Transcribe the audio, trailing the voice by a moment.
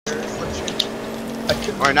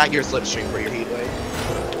Or not your slipstream, but your heat wave.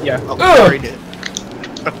 Yeah. Oh, I already did.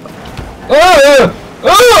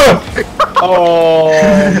 Oh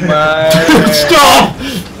man! Stop!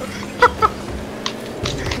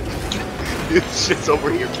 It's just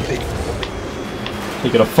over here kidding.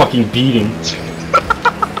 Taking a fucking beating.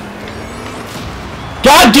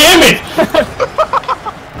 God damn it!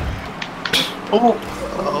 Oh,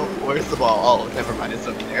 where's the ball? Oh, never mind, it's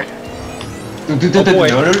up there.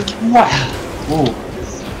 Ooh.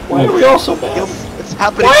 Why are we all so bad? It's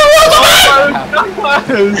happening. Why are we all so bad?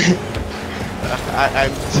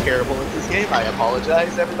 I'm terrible at this game. I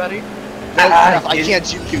apologize, everybody. I can't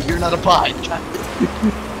shoot you. You're not a bot.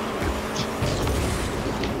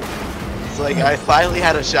 It's like I finally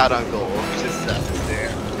had a shot on goal. Just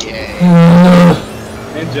there. Yay.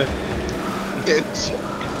 Ninja.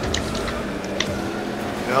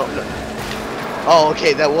 No. Oh,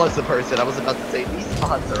 okay, that was the person. I was about to say these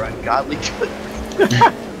spots are ungodly good.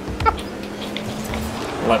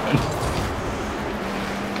 11.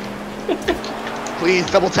 Please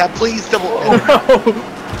double tap. Please double. Oh, no.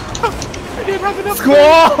 I didn't have enough.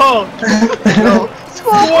 Squall! No.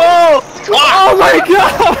 Squall! Oh my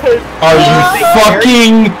god! Are you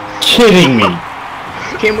fucking kidding me?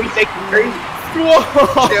 Can we take Gary?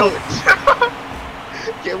 Squall!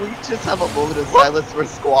 Can we just have a moment of silence for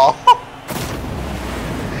Squall?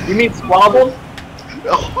 You mean squabble?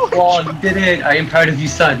 Oh, Squall, you did it. I am proud of you,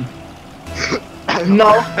 son.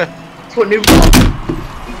 No. That's what new.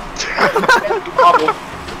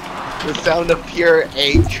 The sound of pure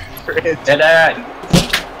anger. Dead at.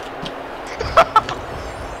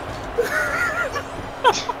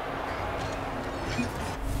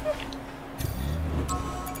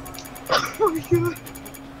 Oh my god.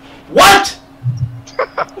 What?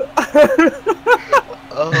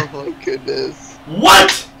 Oh my goodness.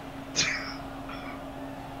 What?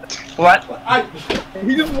 What?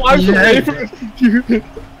 He just walked away from the computer.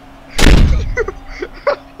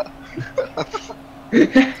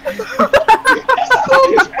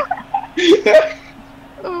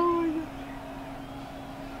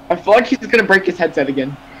 I feel like he's gonna break his headset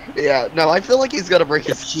again. Yeah, no, I feel like he's gonna break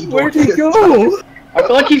his keyboard. Where'd he go? I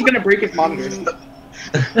feel like he's gonna break his monitor. He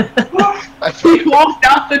walked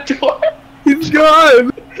out the door. He's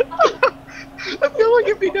gone. I feel like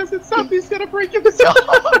if he doesn't stop, he's gonna break himself.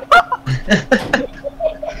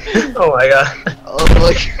 Oh my god. Oh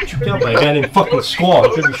my god. You got by a guy named fucking Squall.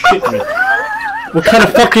 You're gonna be shitting me. What kind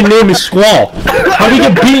of fucking name is Squall? How do you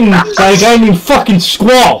get beaten by a guy named fucking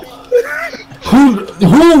Squall? Who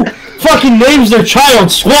fucking names their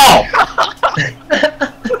child Squall?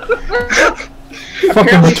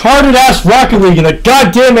 Fucking retarded ass Rocket League and the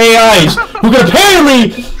goddamn AIs who can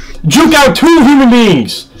apparently juke out 2 human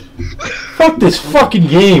beings. Fuck this fucking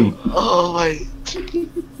game. Oh my.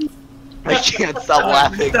 I can't stop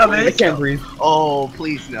laughing. I can't breathe. Oh,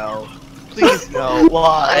 please no. Please no.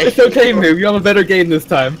 Why? It's okay, Moo. You have a better game this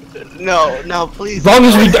time. No, no, please. As long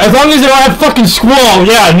as they don't have fucking Squall,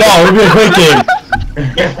 yeah, no, it'll be a great game.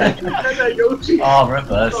 Oh,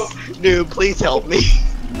 rip us. Dude, please help me.